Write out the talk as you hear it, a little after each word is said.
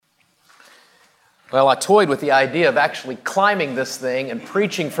Well, I toyed with the idea of actually climbing this thing and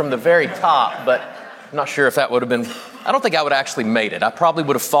preaching from the very top, but I'm not sure if that would have been, I don't think I would have actually made it. I probably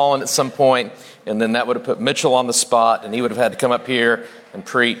would have fallen at some point, and then that would have put Mitchell on the spot, and he would have had to come up here and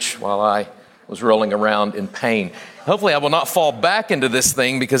preach while I was rolling around in pain. Hopefully I will not fall back into this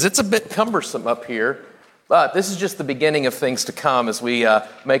thing because it's a bit cumbersome up here, but this is just the beginning of things to come as we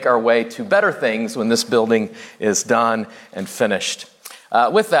make our way to better things when this building is done and finished.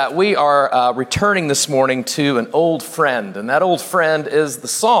 With that, we are returning this morning to an old friend, and that old friend is the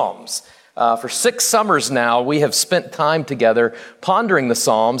Psalms. For 6 summers now, we have spent time together pondering the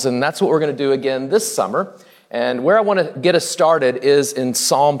Psalms, and that's what we're going to do again this summer. And where I want to get us started is in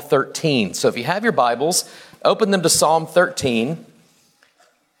Psalm 13. So if you have your Bibles, open them to Psalm 13.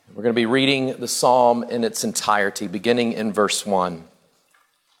 We're going to be reading the Psalm in its entirety, beginning in verse 1.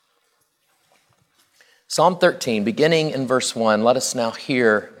 Psalm 13, beginning in verse 1, let us now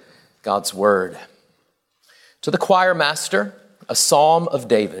hear God's word. To the choir master, a psalm of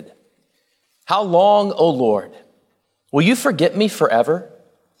David. How long, O Lord, will you forget me forever?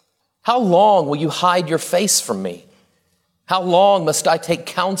 How long will you hide your face from me? How long must I take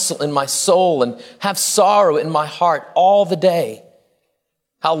counsel in my soul and have sorrow in my heart all the day?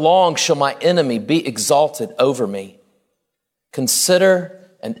 How long shall my enemy be exalted over me? Consider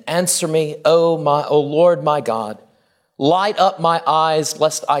and answer me, O Lord my God. Light up my eyes,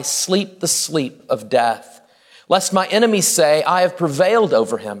 lest I sleep the sleep of death. Lest my enemies say, I have prevailed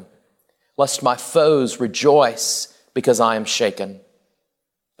over him. Lest my foes rejoice because I am shaken.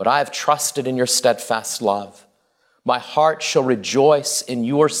 But I have trusted in your steadfast love. My heart shall rejoice in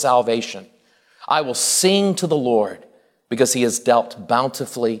your salvation. I will sing to the Lord because he has dealt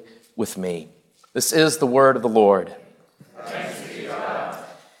bountifully with me. This is the word of the Lord. Thanks be to God.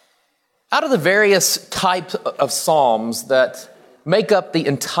 Out of the various types of psalms that make up the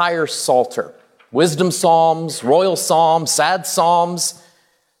entire Psalter, wisdom psalms, royal psalms, sad psalms,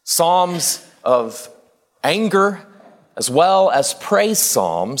 psalms of anger, as well as praise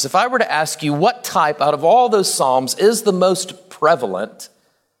psalms, if I were to ask you what type out of all those psalms is the most prevalent,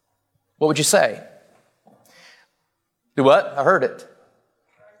 what would you say? Do what? I heard it.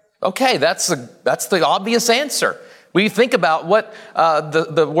 Okay, that's the obvious answer. When you think about what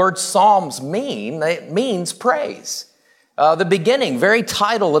the word psalms mean, it means praise. The beginning, very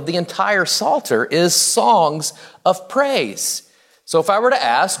title of the entire Psalter is songs of praise. So if I were to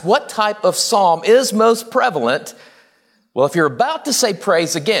ask what type of psalm is most prevalent, well, if you're about to say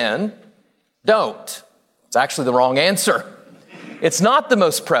praise again, don't. It's actually the wrong answer. It's not the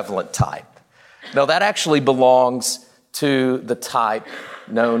most prevalent type. No, that actually belongs to the type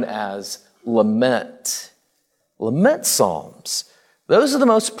known as lament. Lament psalms. Those are the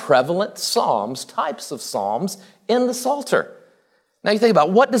most prevalent psalms, types of psalms in the Psalter. Now you think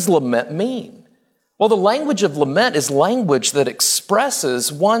about, what does lament mean? Well, the language of lament is language that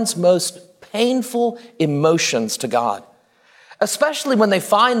expresses one's most painful emotions to God, especially when they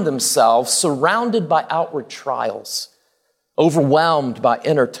find themselves surrounded by outward trials, overwhelmed by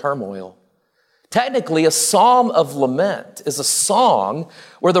inner turmoil. Technically, a psalm of lament is a song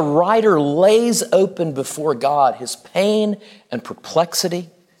where the writer lays open before God his pain and perplexity,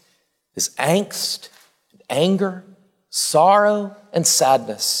 his angst, anger, sorrow, and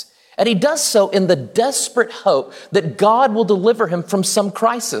sadness. And he does so in the desperate hope that God will deliver him from some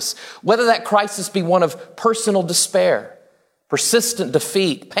crisis, whether that crisis be one of personal despair, persistent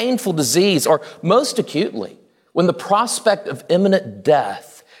defeat, painful disease, or most acutely, when the prospect of imminent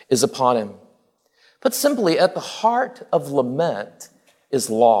death is upon him. But simply, at the heart of lament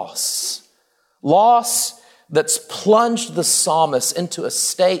is loss. Loss that's plunged the psalmist into a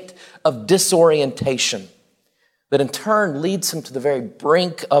state of disorientation that in turn leads him to the very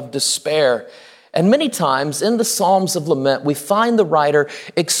brink of despair. And many times in the Psalms of Lament, we find the writer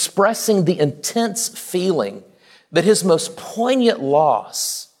expressing the intense feeling that his most poignant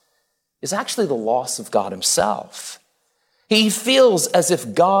loss is actually the loss of God himself. He feels as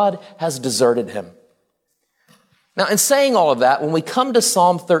if God has deserted him. Now, in saying all of that, when we come to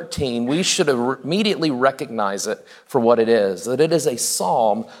Psalm 13, we should immediately recognize it for what it is, that it is a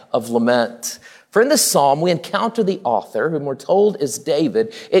psalm of lament. For in this psalm, we encounter the author, whom we're told is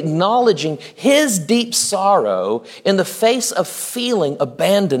David, acknowledging his deep sorrow in the face of feeling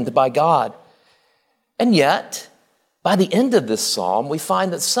abandoned by God. And yet, by the end of this psalm, we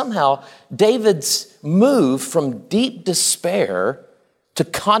find that somehow David's moved from deep despair to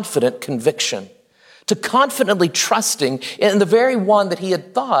confident conviction, to confidently trusting in the very one that he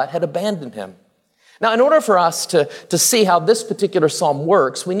had thought had abandoned him. Now, in order for us to see how this particular psalm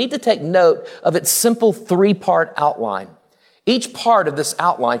works, we need to take note of its simple 3-part outline. Each part of this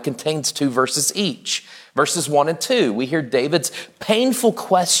outline contains 2 verses each. Verses 1 and 2, we hear David's painful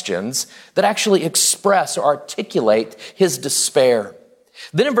questions that actually express or articulate his despair.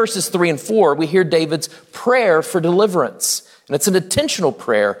 Then in verses 3 and 4, we hear David's prayer for deliverance. And it's an intentional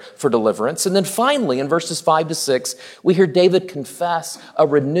prayer for deliverance. And then finally, in verses 5 to 6, we hear David confess a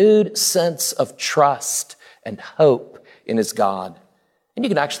renewed sense of trust and hope in his God. And you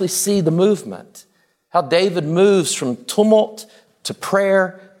can actually see the movement, how David moves from tumult to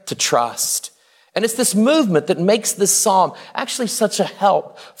prayer to trust. And it's this movement that makes this psalm actually such a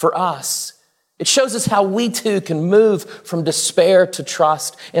help for us. It shows us how we too can move from despair to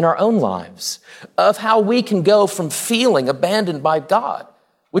trust in our own lives, of how we can go from feeling abandoned by God,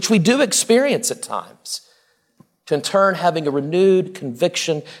 which we do experience at times, to in turn having a renewed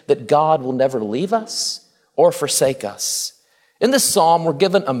conviction that God will never leave us or forsake us. In this psalm, we're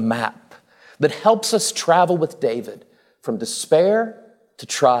given a map that helps us travel with David from despair to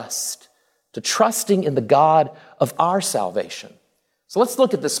trusting in the God of our salvation. So let's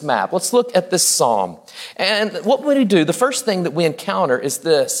look at this map. Let's look at this psalm. And what would he do? The first thing that we encounter is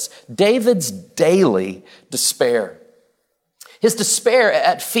this: David's daily despair. His despair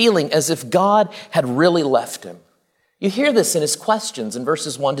at feeling as if God had really left him. You hear this in his questions in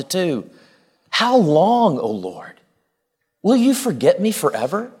verses 1 to 2. How long, O Lord? Will you forget me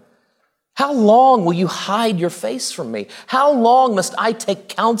forever? How long will you hide your face from me? How long must I take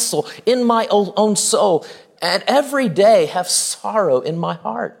counsel in my own soul and every day have sorrow in my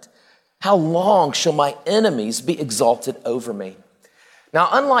heart? How long shall my enemies be exalted over me? Now,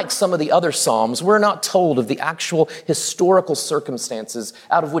 unlike some of the other Psalms, we're not told of the actual historical circumstances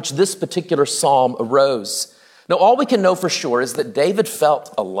out of which this particular Psalm arose. Now, all we can know for sure is that David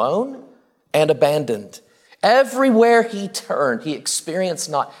felt alone and abandoned. Everywhere he turned, he experienced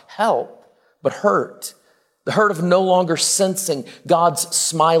not help, but hurt. The hurt of no longer sensing God's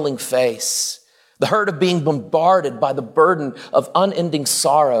smiling face. The hurt of being bombarded by the burden of unending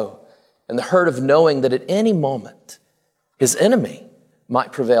sorrow. And the hurt of knowing that at any moment, his enemy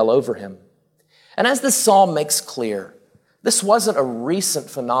might prevail over him. And as this psalm makes clear, this wasn't a recent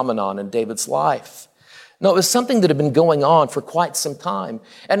phenomenon in David's life. No, it was something that had been going on for quite some time.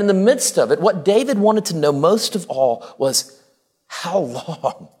 And in the midst of it, what David wanted to know most of all was, how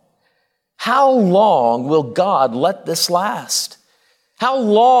long? How long will God let this last? How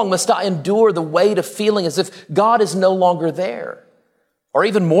long must I endure the weight of feeling as if God is no longer there? Or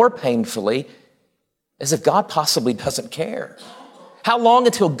even more painfully, as if God possibly doesn't care. How long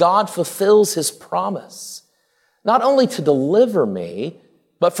until God fulfills his promise, not only to deliver me,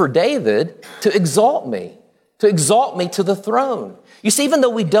 but for David to exalt me to the throne. You see, even though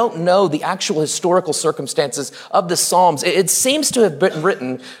we don't know the actual historical circumstances of the Psalms, it seems to have been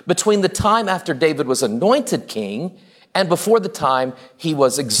written between the time after David was anointed king and before the time he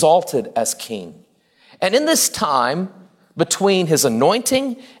was exalted as king. And in this time, between his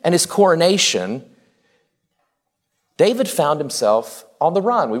anointing and his coronation, David found himself on the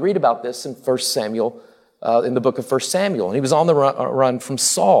run. We read about this in 1 Samuel, in the book of 1 Samuel. And he was on the run from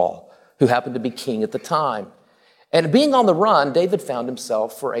Saul, who happened to be king at the time. And being on the run, David found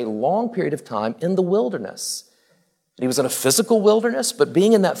himself for a long period of time in the wilderness. He was in a physical wilderness, but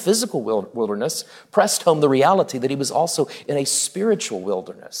being in that physical wilderness pressed home the reality that he was also in a spiritual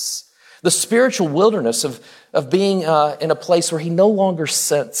wilderness. The spiritual wilderness of being in a place where he no longer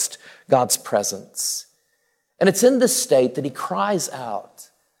sensed God's presence. And it's in this state that he cries out,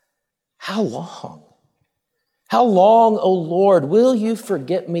 how long? How long, O Lord, will you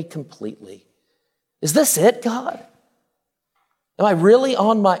forget me completely? Is this it, God? Am I really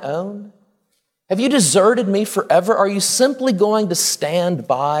on my own? Have you deserted me forever? Are you simply going to stand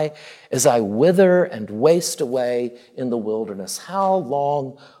by as I wither and waste away in the wilderness? How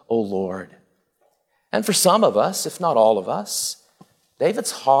long, O Lord? And for some of us, if not all of us,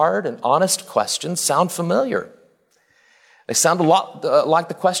 David's hard and honest questions sound familiar. They sound a lot like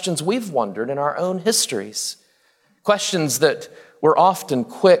the questions we've wondered in our own histories. Questions that we're often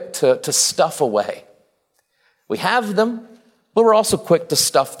quick to stuff away. We have them, but we're also quick to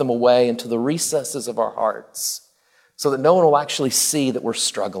stuff them away into the recesses of our hearts so that no one will actually see that we're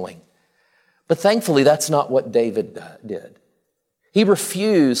struggling. But thankfully, that's not what David did. He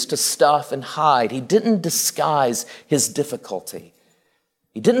refused to stuff and hide. He didn't disguise his difficulty.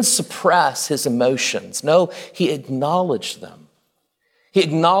 He didn't suppress his emotions. No, he acknowledged them. He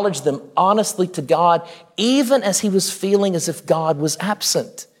acknowledged them honestly to God, even as he was feeling as if God was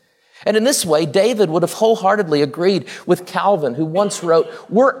absent. And in this way, David would have wholeheartedly agreed with Calvin, who once wrote,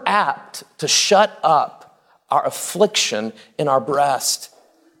 "We're apt to shut up our affliction in our breast,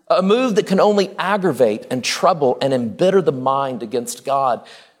 a move that can only aggravate and trouble and embitter the mind against God.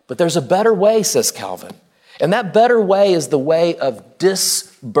 But there's a better way, says Calvin. And that better way is the way of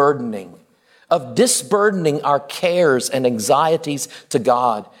disburdening our cares and anxieties to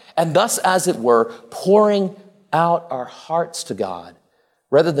God, and thus, as it were, pouring out our hearts to God,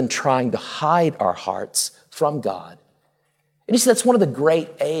 rather than trying to hide our hearts from God. And you see, that's one of the great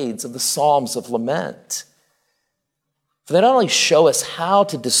aids of the Psalms of Lament. For they not only show us how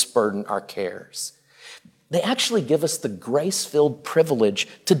to disburden our cares, they actually give us the grace-filled privilege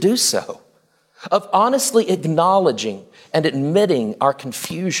to do so, of honestly acknowledging and admitting our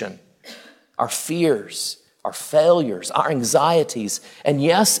confusion, our fears, our failures, our anxieties, and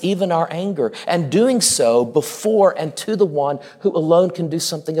yes, even our anger, and doing so before and to the one who alone can do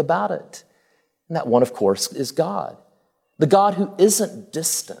something about it. And that one, of course, is God, the God who isn't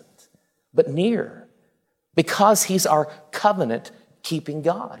distant, but near, because he's our covenant-keeping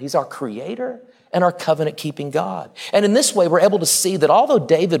God. He's our creator and our covenant-keeping God. And in this way, we're able to see that although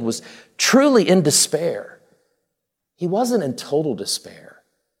David was truly in despair, he wasn't in total despair.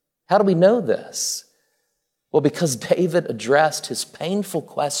 How do we know this? Well, because David addressed his painful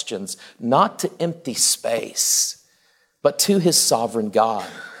questions not to empty space, but to his sovereign God.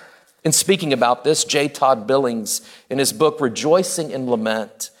 In speaking about this, J. Todd Billings, in his book, Rejoicing in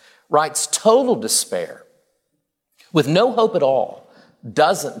Lament, writes, total despair, with no hope at all,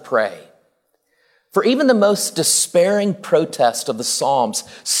 doesn't pray. For even the most despairing protest of the Psalms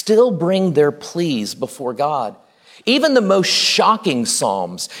still bring their pleas before God. Even the most shocking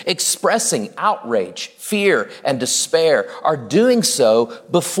Psalms expressing outrage, fear, and despair are doing so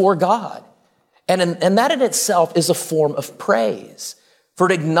before God. And that in itself is a form of praise. For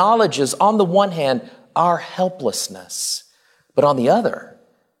it acknowledges, on the one hand, our helplessness, but on the other,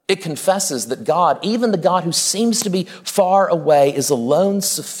 it confesses that God, even the God who seems to be far away, is alone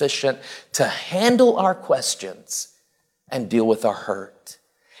sufficient to handle our questions and deal with our hurt.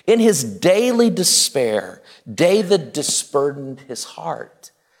 In his daily despair, David disburdened his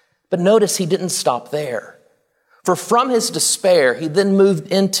heart. But notice he didn't stop there. For from his despair, he then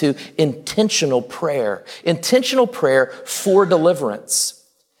moved into intentional prayer for deliverance.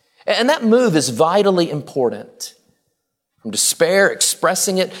 And that move is vitally important. From despair,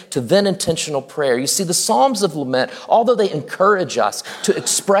 expressing it, to then intentional prayer. You see, the Psalms of Lament, although they encourage us to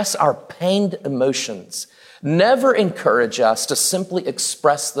express our pained emotions, never encourage us to simply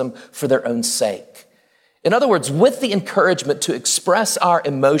express them for their own sake. In other words, with the encouragement to express our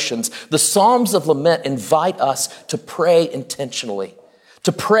emotions, the Psalms of Lament invite us to pray intentionally,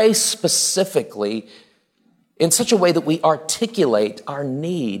 to pray specifically in such a way that we articulate our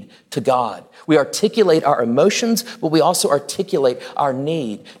need to God. We articulate our emotions, but we also articulate our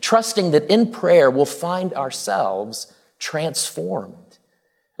need, trusting that in prayer we'll find ourselves transformed.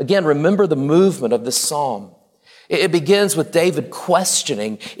 Again, remember the movement of this psalm. It begins with David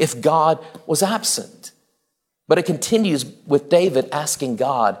questioning if God was absent, but it continues with David asking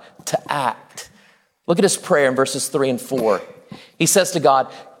God to act. Look at his prayer in verses 3 and 4. He says to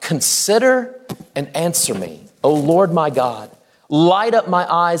God, "Consider and answer me, O Lord my God. Light up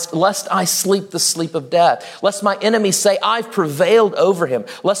my eyes, lest I sleep the sleep of death. Lest my enemies say, I've prevailed over him.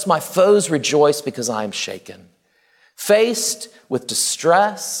 Lest my foes rejoice because I am shaken." Faced with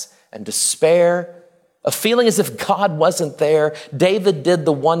distress and despair, a feeling as if God wasn't there, David did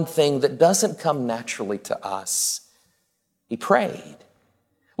the one thing that doesn't come naturally to us. He prayed.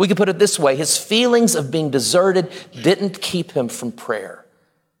 We could put it this way: his feelings of being deserted didn't keep him from prayer.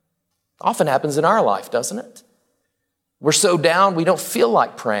 Often happens in our life, doesn't it? We're so down, we don't feel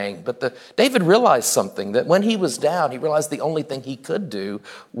like praying. But David realized something, that when he was down, he realized the only thing he could do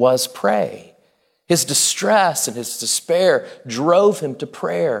was pray. His distress and his despair drove him to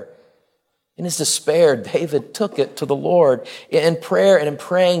prayer. In his despair, David took it to the Lord. In prayer and in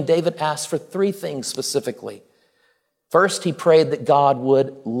praying, David asked for three things specifically. First, he prayed that God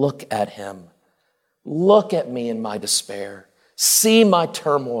would look at him. Look at me in my despair. See my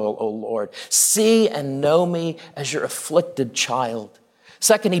turmoil, O Lord. See and know me as your afflicted child.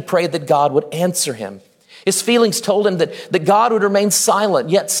 Second, he prayed that God would answer him. His feelings told him that God would remain silent,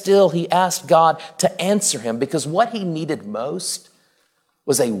 yet still he asked God to answer him, because what he needed most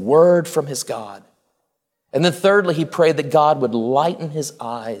was a word from his God. And then thirdly, he prayed that God would lighten his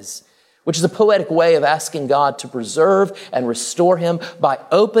eyes, which is a poetic way of asking God to preserve and restore him by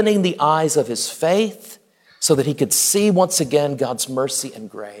opening the eyes of his faith so that he could see once again God's mercy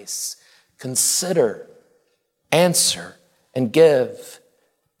and grace. Consider, answer, and give.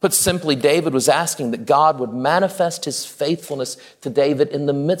 Put simply, David was asking that God would manifest his faithfulness to David in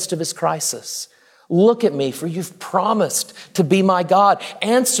the midst of his crisis. Look at me, for you've promised to be my God.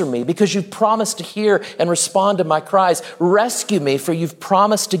 Answer me, because you've promised to hear and respond to my cries. Rescue me, for you've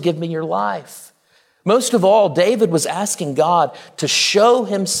promised to give me your life. Most of all, David was asking God to show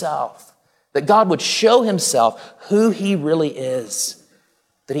himself, that God would show himself who he really is,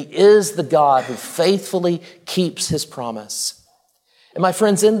 that he is the God who faithfully keeps his promise. And my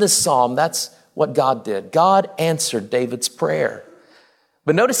friends, in this psalm, that's what God did. God answered David's prayer.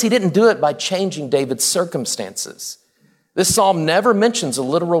 But notice he didn't do it by changing David's circumstances. This psalm never mentions a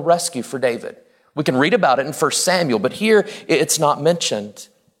literal rescue for David. We can read about it in 1 Samuel, but here it's not mentioned.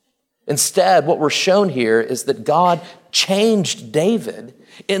 Instead, what we're shown here is that God changed David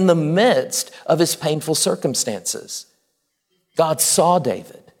in the midst of his painful circumstances. God saw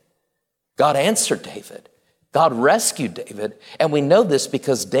David. God answered David. God rescued David. And we know this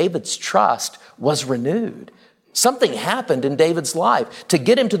because David's trust was renewed. Something happened in David's life to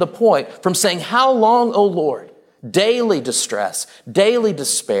get him to the point from saying, "How long, O Lord?" Daily distress, daily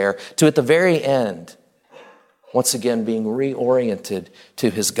despair, to at the very end, once again being reoriented to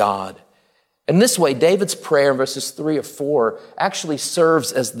his God. In this way, David's prayer in verses 3 or 4 actually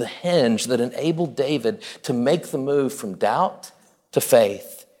serves as the hinge that enabled David to make the move from doubt to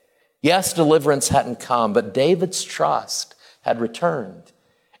faith. Yes, deliverance hadn't come, but David's trust had returned.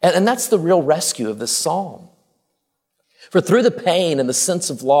 And that's the real rescue of this psalm. For through the pain and the sense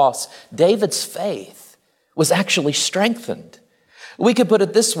of loss, David's faith was actually strengthened. We could put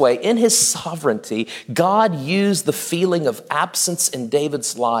it this way: in his sovereignty, God used the feeling of absence in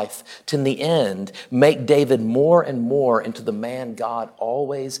David's life to, in the end, make David more and more into the man God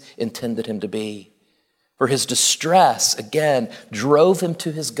always intended him to be. For his distress, again, drove him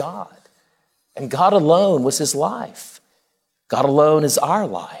to his God. And God alone was his life. God alone is our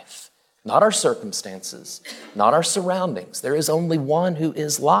life. Not our circumstances, not our surroundings. There is only one who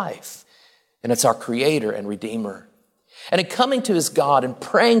is life, and it's our Creator and Redeemer. And in coming to his God and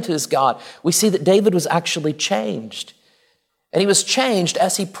praying to his God, we see that David was actually changed. And he was changed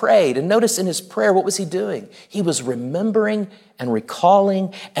as he prayed. And notice in his prayer, what was he doing? He was remembering and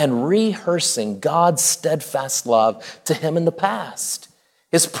recalling and rehearsing God's steadfast love to him in the past.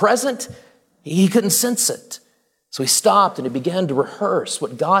 His present, he couldn't sense it. So he stopped and he began to rehearse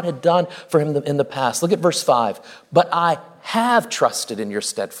what God had done for him in the past. Look at verse 5. But I have trusted in your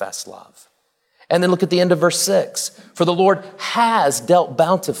steadfast love. And then look at the end of verse 6. For the Lord has dealt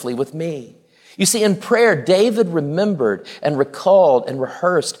bountifully with me. You see, in prayer, David remembered and recalled and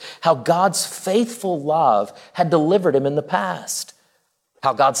rehearsed how God's faithful love had delivered him in the past.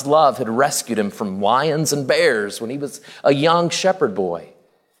 How God's love had rescued him from lions and bears when he was a young shepherd boy.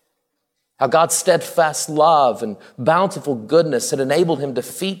 How God's steadfast love and bountiful goodness had enabled him to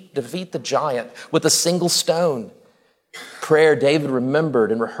defeat the giant with a single stone. Prayer, David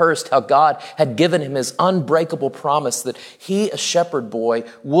remembered and rehearsed how God had given him his unbreakable promise that he, a shepherd boy,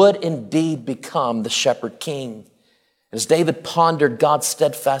 would indeed become the shepherd king. As David pondered God's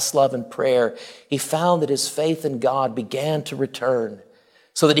steadfast love and prayer, he found that his faith in God began to return,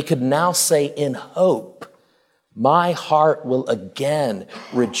 so that he could now say in hope, "My heart will again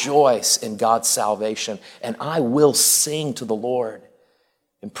rejoice in God's salvation, and I will sing to the Lord."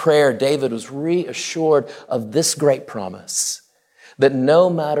 In prayer, David was reassured of this great promise, that no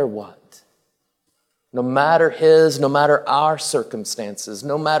matter what, no matter our circumstances,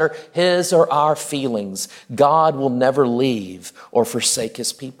 no matter his or our feelings, God will never leave or forsake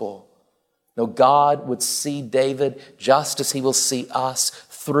his people. No, God would see David just as he will see us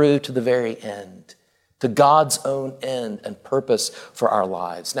through to the very end, to God's own end and purpose for our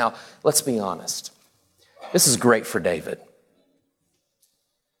lives. Now, let's be honest. This is great for David.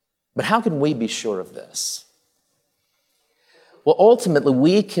 But how can we be sure of this? Well, ultimately,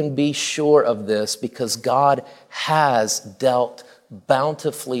 we can be sure of this because God has dealt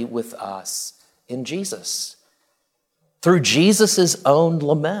bountifully with us in Jesus, through Jesus' own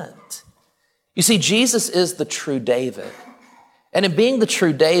lament. You see, Jesus is the true David. And in being the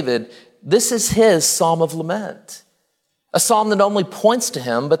true David, this is his psalm of lament, a psalm that not only points to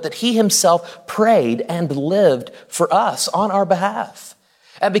him, but that he himself prayed and lived for us on our behalf.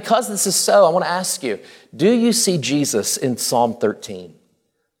 And because this is so, I want to ask you, do you see Jesus in Psalm 13?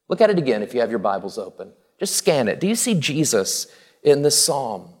 Look at it again if you have your Bibles open. Just scan it. Do you see Jesus in this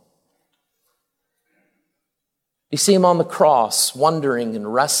psalm? You see him on the cross, wondering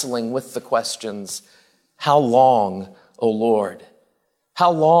and wrestling with the questions, how long, O Lord?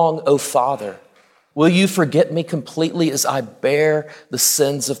 How long, O Father? Will you forget me completely as I bear the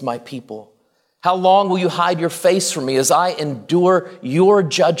sins of my people? How long will you hide your face from me as I endure your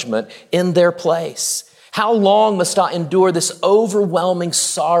judgment in their place? How long must I endure this overwhelming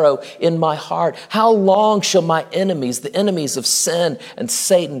sorrow in my heart? How long shall my enemies, the enemies of sin and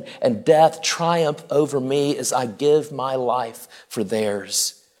Satan and death, triumph over me as I give my life for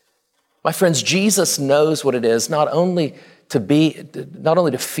theirs? My friends, Jesus knows what it is not only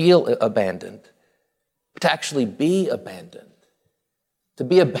to feel abandoned, but to actually be abandoned. To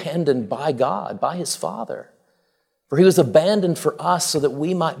be abandoned by God, by his Father. For he was abandoned for us so that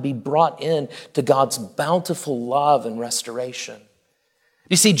we might be brought in to God's bountiful love and restoration.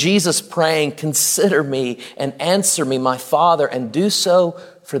 You see Jesus praying, "Consider me and answer me, my Father, and do so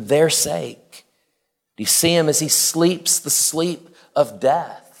for their sake." Do you see him as he sleeps the sleep of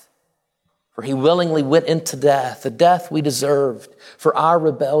death? For he willingly went into death, the death we deserved for our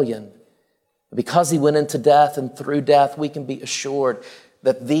rebellion. Because he went into death and through death, we can be assured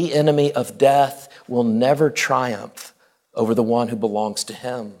that the enemy of death will never triumph over the one who belongs to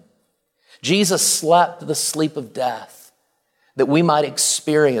him. Jesus slept the sleep of death that we might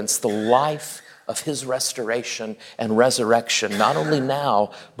experience the life of his restoration and resurrection, not only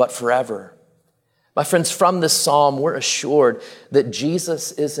now, but forever. My friends, from this psalm, we're assured that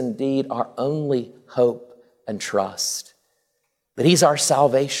Jesus is indeed our only hope and trust, that he's our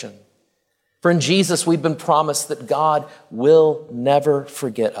salvation. For in Jesus, we've been promised that God will never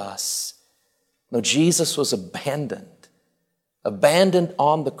forget us. No, Jesus was abandoned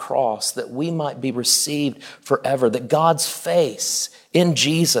on the cross that we might be received forever, that God's face in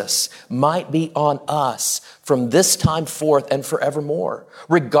Jesus might be on us from this time forth and forevermore,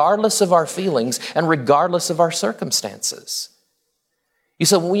 regardless of our feelings and regardless of our circumstances.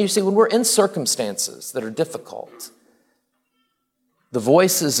 When we're in circumstances that are difficult, the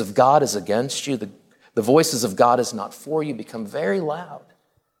voices of God is against you. The voices of God is not for you become very loud.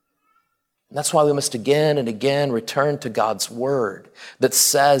 And that's why we must again and again return to God's word that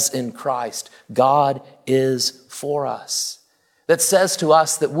says in Christ, God is for us. That says to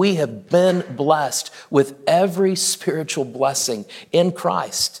us that we have been blessed with every spiritual blessing in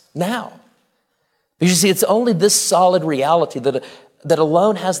Christ now. Because you see, it's only this solid reality that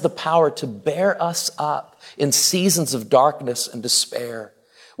alone has the power to bear us up in seasons of darkness and despair,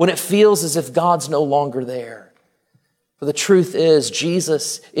 when it feels as if God's no longer there. For the truth is,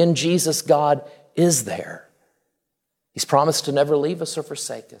 in Jesus, God is there. He's promised to never leave us or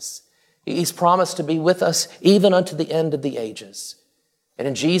forsake us. He's promised to be with us even unto the end of the ages. And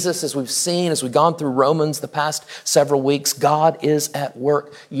in Jesus, as we've seen, as we've gone through Romans the past several weeks, God is at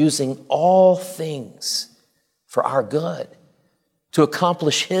work using all things for our good, to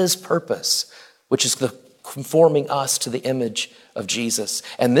accomplish his purpose, which is conforming us to the image of Jesus.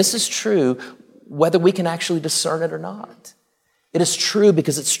 And this is true whether we can actually discern it or not. It is true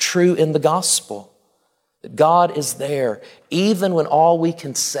because it's true in the gospel, that God is there even when all we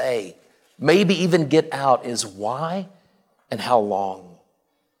can say, maybe even get out, is why and how long.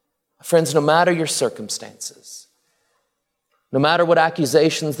 Friends, no matter your circumstances, no matter what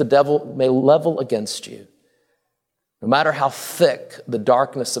accusations the devil may level against you, no matter how thick the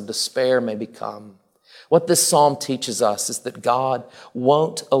darkness of despair may become, what this psalm teaches us is that God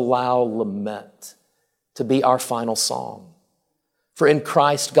won't allow lament to be our final song. For in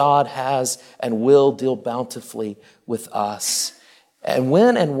Christ, God has and will deal bountifully with us. And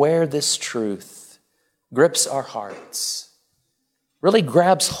when and where this truth grips our hearts, really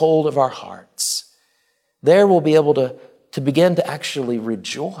grabs hold of our hearts, there we'll be able to begin to actually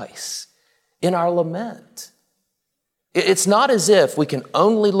rejoice in our lament. It's not as if we can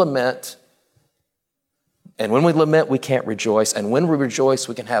only lament, and when we lament, we can't rejoice, and when we rejoice,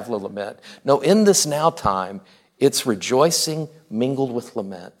 we can have little lament. No, in this now time, it's rejoicing mingled with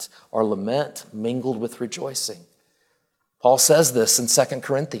lament, or lament mingled with rejoicing. Paul says this in 2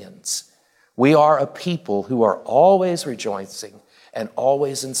 Corinthians. We are a people who are always rejoicing and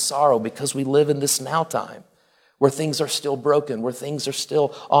always in sorrow because we live in this now time where things are still broken, where things are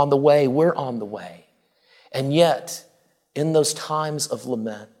still on the way. We're on the way. And yet, in those times of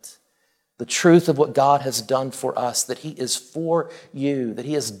lament, the truth of what God has done for us, that he is for you, that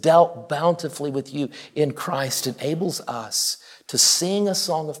he has dealt bountifully with you in Christ, enables us to sing a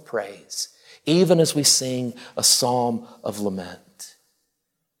song of praise, even as we sing a psalm of lament.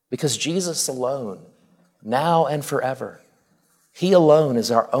 Because Jesus alone, now and forever, he alone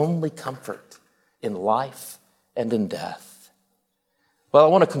is our only comfort in life and in death. Well, I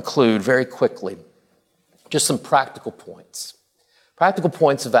want to conclude very quickly, just some practical points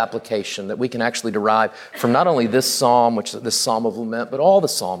of application that we can actually derive from not only this psalm, which is this psalm of lament, but all the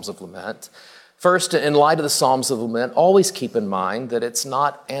psalms of lament. First, in light of the psalms of lament, always keep in mind that it's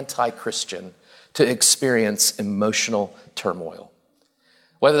not anti-Christian to experience emotional turmoil.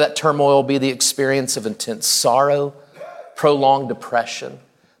 Whether that turmoil be the experience of intense sorrow, prolonged depression,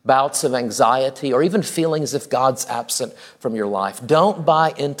 bouts of anxiety, or even feeling as if God's absent from your life, don't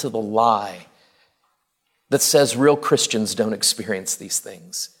buy into the lie that says real Christians don't experience these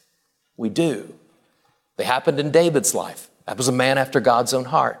things. We do. They happened in David's life. That was a man after God's own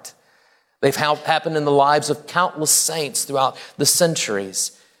heart. They've happened in the lives of countless saints throughout the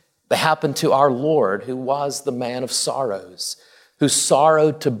centuries. They happened to our Lord, who was the man of sorrows, who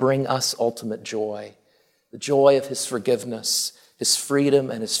sorrowed to bring us ultimate joy, the joy of his forgiveness, his freedom,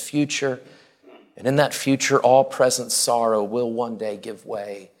 and his future. And in that future, all present sorrow will one day give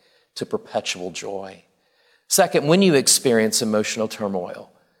way to perpetual joy. Second, when you experience emotional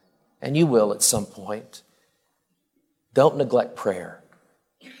turmoil, and you will at some point, don't neglect prayer.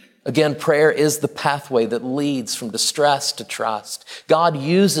 Again, prayer is the pathway that leads from distress to trust. God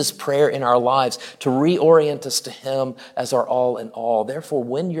uses prayer in our lives to reorient us to him as our all in all. Therefore,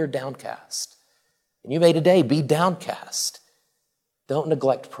 when you're downcast, and you may today be downcast, don't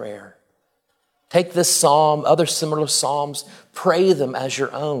neglect prayer. Take this psalm, other similar psalms, pray them as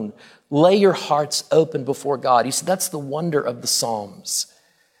your own. Lay your hearts open before God. You see, that's the wonder of the Psalms.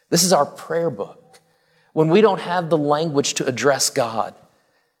 This is our prayer book. When we don't have the language to address God,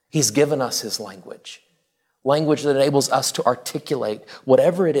 he's given us his language that enables us to articulate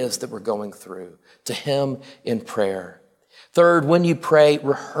whatever it is that we're going through to him in prayer. Third, when you pray,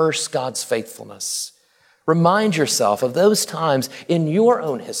 rehearse God's faithfulness. Remind yourself of those times in your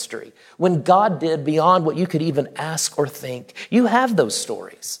own history when God did beyond what you could even ask or think. You have those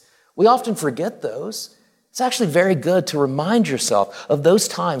stories. We often forget those. It's actually very good to remind yourself of those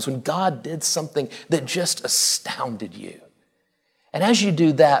times when God did something that just astounded you. And as you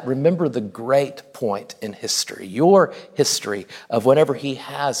do that, remember the great point in history, your history of whenever he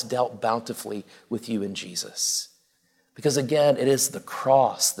has dealt bountifully with you in Jesus. Because again, it is the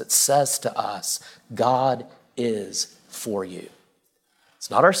cross that says to us, God is for you.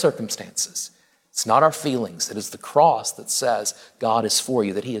 It's not our circumstances. It's not our feelings. It is the cross that says God is for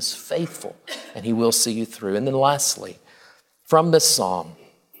you, that he is faithful and he will see you through. And then lastly, from this psalm,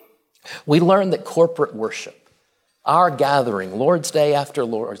 we learn that corporate worship, our gathering, Lord's Day after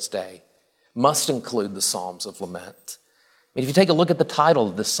Lord's Day, must include the Psalms of Lament. I mean, if you take a look at the title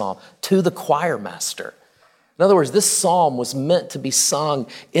of this psalm, To the Choir Master. In other words, this psalm was meant to be sung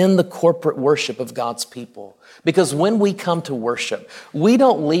in the corporate worship of God's people. Because when we come to worship, we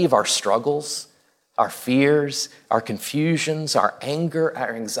don't leave our struggles, our fears, our confusions, our anger,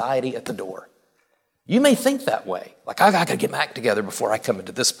 our anxiety at the door. You may think that way, like, I got to get my act together before I come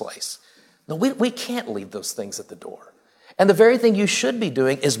into this place. No, we can't leave those things at the door. And the very thing you should be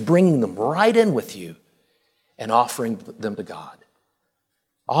doing is bringing them right in with you and offering them to God.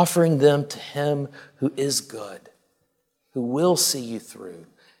 Offering them to him who is good, who will see you through,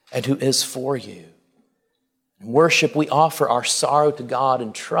 and who is for you. In worship, we offer our sorrow to God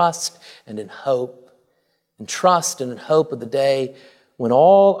in trust and in hope. In trust and in hope of the day when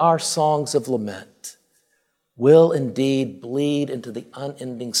all our songs of lament will indeed bleed into the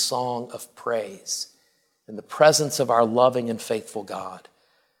unending song of praise in the presence of our loving and faithful God,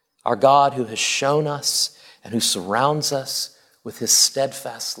 our God who has shown us and who surrounds us with his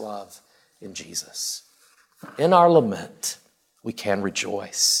steadfast love in Jesus. In our lament, we can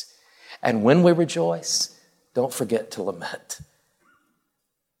rejoice. And when we rejoice, don't forget to lament,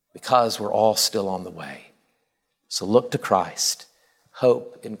 because we're all still on the way. So look to Christ,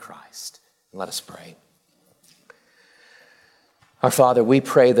 hope in Christ, and let us pray. Our Father, we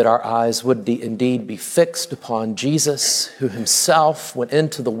pray that our eyes would indeed be fixed upon Jesus, who himself went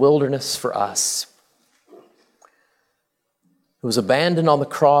into the wilderness for us, who was abandoned on the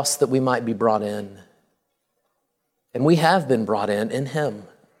cross that we might be brought in. And we have been brought in him.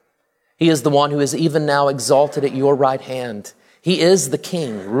 He is the one who is even now exalted at your right hand. He is the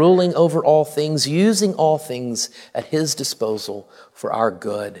King, ruling over all things, using all things at his disposal for our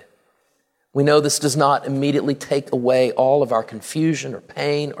good. We know this does not immediately take away all of our confusion or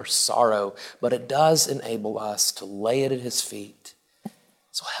pain or sorrow, but it does enable us to lay it at his feet.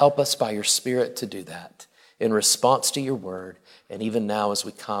 So help us by your Spirit to do that in response to your word, and even now as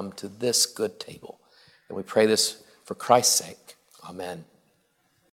we come to this good table. And we pray this for Christ's sake. Amen.